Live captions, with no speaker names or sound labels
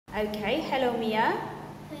Okay, hello Mia.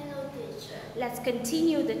 Hello teacher. Let's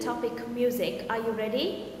continue the topic music. Are you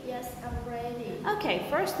ready? Yes, I'm ready. Okay,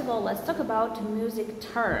 first of all, let's talk about music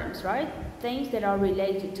terms, right? Things that are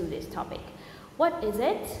related to this topic. What is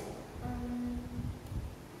it?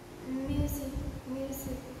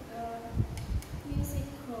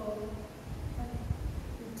 Musical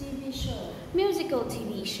TV show. Musical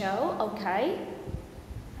TV show, okay.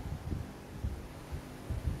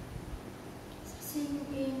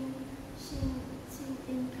 Singing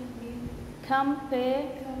competition.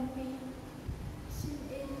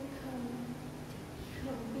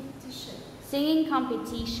 Singing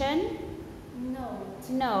competition.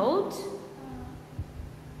 Note.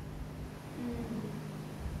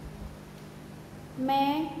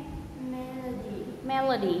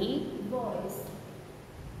 Melody. Voice.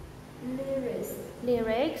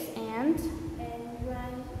 Lyrics and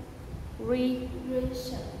rhythm.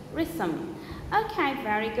 Okay,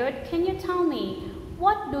 very good. Can you tell me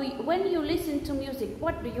when you listen to music,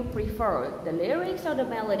 what do you prefer, the lyrics or the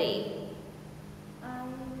melody? I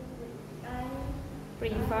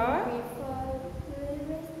prefer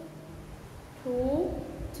lyrics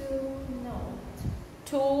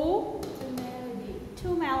to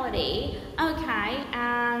melody. Okay,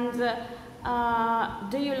 and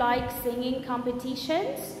do you like singing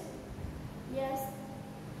competitions? Yes,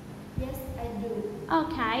 I do.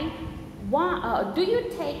 Okay. Do you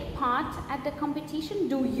take part at the competition?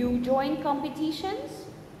 Do you join competitions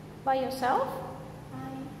by yourself?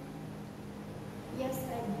 Yes,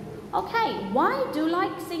 I do. Okay. Why do you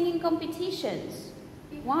like singing competitions?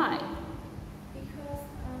 Why?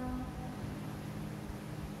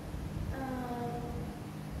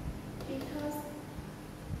 Because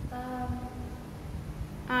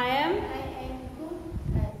I am good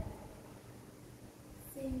at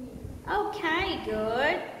singing. Okay,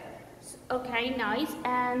 good. Okay, nice.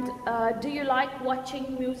 And do you like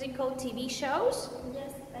watching musical TV shows?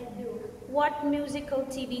 Yes, I do. What musical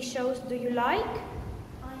TV shows do you like?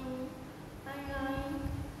 I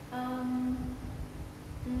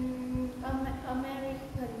like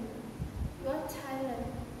American Got Talent.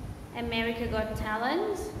 America Got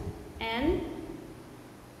Talent and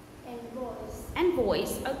Voice. And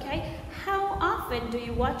Voice. Okay. How often do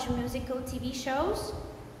you watch musical TV shows?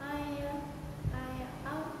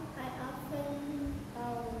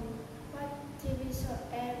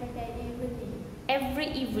 Every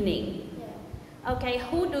evening. Yeah. Okay,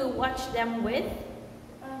 who do you watch them with?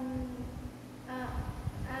 I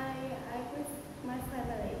with my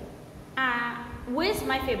family. With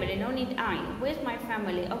my family, no need I. With my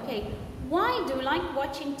family. Okay. Why do you like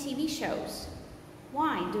watching TV shows?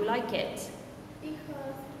 Why do you like it?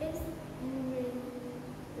 Because it's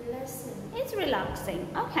relaxing. It's relaxing.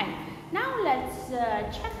 Okay. Now let's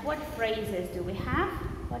check what phrases do we have.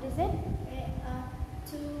 What is it?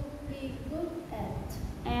 To be good at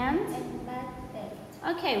and bad at.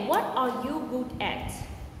 Okay, what are you good at?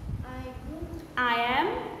 I am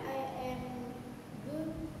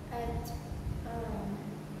good at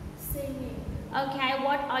singing. Okay,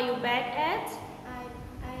 what are you bad at?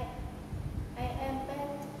 I am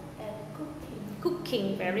bad at cooking.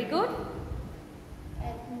 Cooking, very good.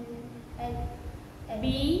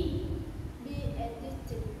 Be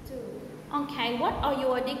addicted to. Okay, what are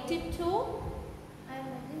you addicted to? I'm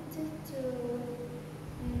addicted to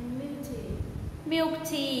milk tea. Milk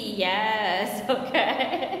tea, yes,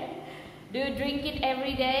 okay. Do you drink it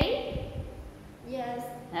every day? Yes.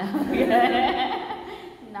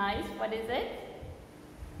 Nice, what is it?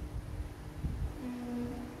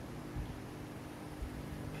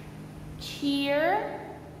 Cheer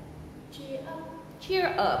up.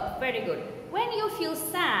 Cheer up, very good. When you feel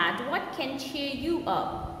sad, what can cheer you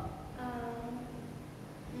up?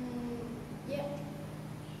 Yeah.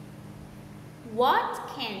 What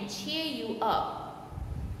can cheer you up?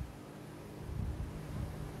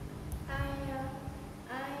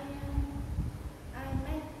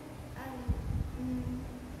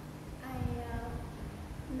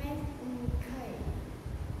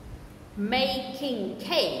 Making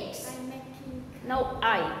cakes.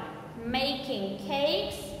 Making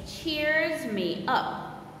cakes cheers me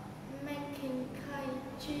up. Making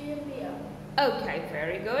cake cheer me up. Okay,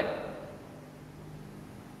 very good.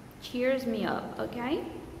 Cheers me up, okay?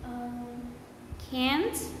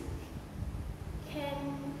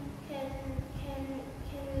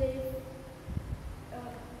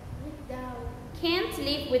 Can't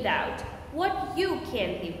live without. What you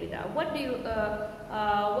can't live without? What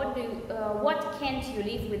can't you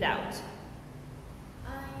live without?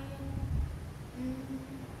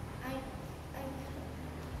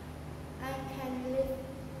 I can live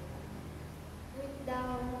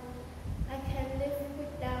without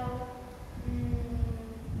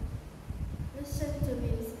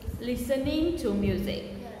Listening to music.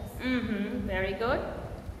 Yes. Very good.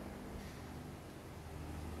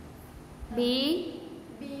 Be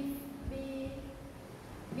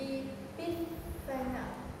Be big fan of.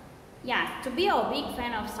 yes, to be a big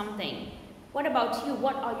fan of something. What about you?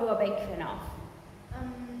 What are you a big fan of?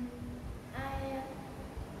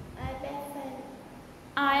 I big fan.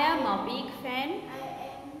 I am a big fan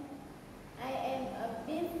I am a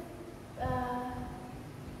big fan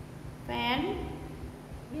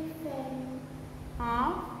big fan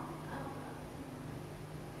of of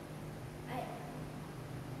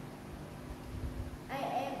I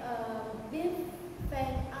am a big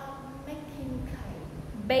fan of making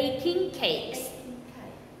cake. baking cakes. Making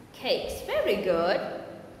cake. Cakes, very good.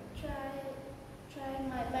 Try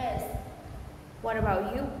my best. What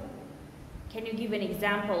about you? Can you give an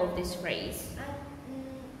example of this phrase?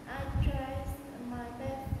 I try my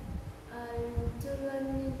best to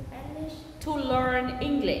learn English. To learn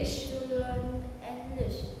English. To learn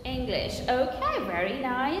English. English, okay, very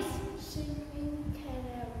nice. Singing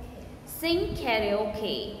karaoke. Sing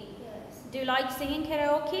karaoke. Yes. Do you like singing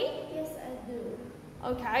karaoke? Yes, I do.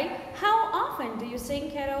 Okay. How often do you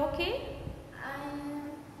sing karaoke?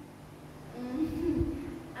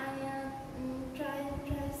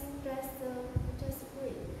 Just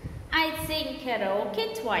wait. I sing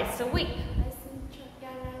karaoke twice a week. I sing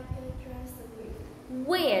karaoke twice a week.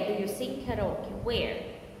 Where do you sing karaoke? Where?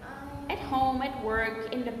 I At home, at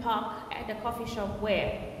work, in the park, at the coffee shop,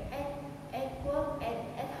 where? at work and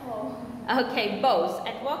at home. Okay, both,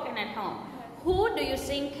 at work and at home. Who do you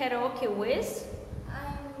sing karaoke with?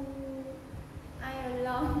 I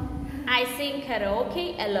alone. I sing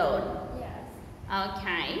karaoke alone. Yes.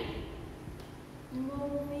 Okay.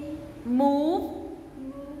 Movie. Move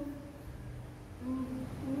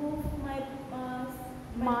Move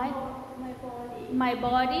My- body my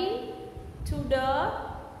body to the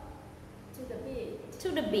to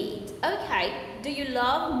the beat. beat. Okay. Do you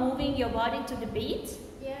love moving your body to the beat?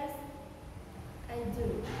 Yes, I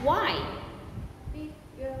do. Why?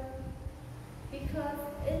 Because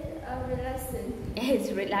it's relaxing.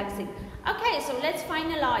 It's relaxing. Okay, so let's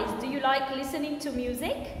finalize. Do you like listening to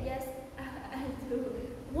music? Yes, I do.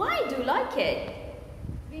 Why do you like it?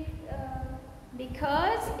 Be-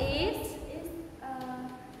 Because it's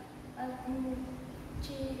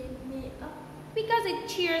cheer me up. Because it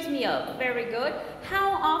cheers me up. Very good.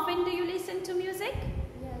 How often do you listen to music?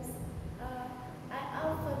 Yes, I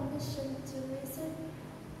often listen to music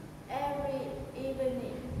every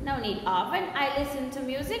evening. No need often. I listen to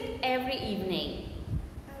music every evening.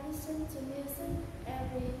 I listen to music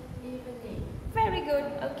every evening. Very good.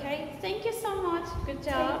 Okay. Thank you so much. Good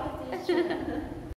job. Thank you, teacher.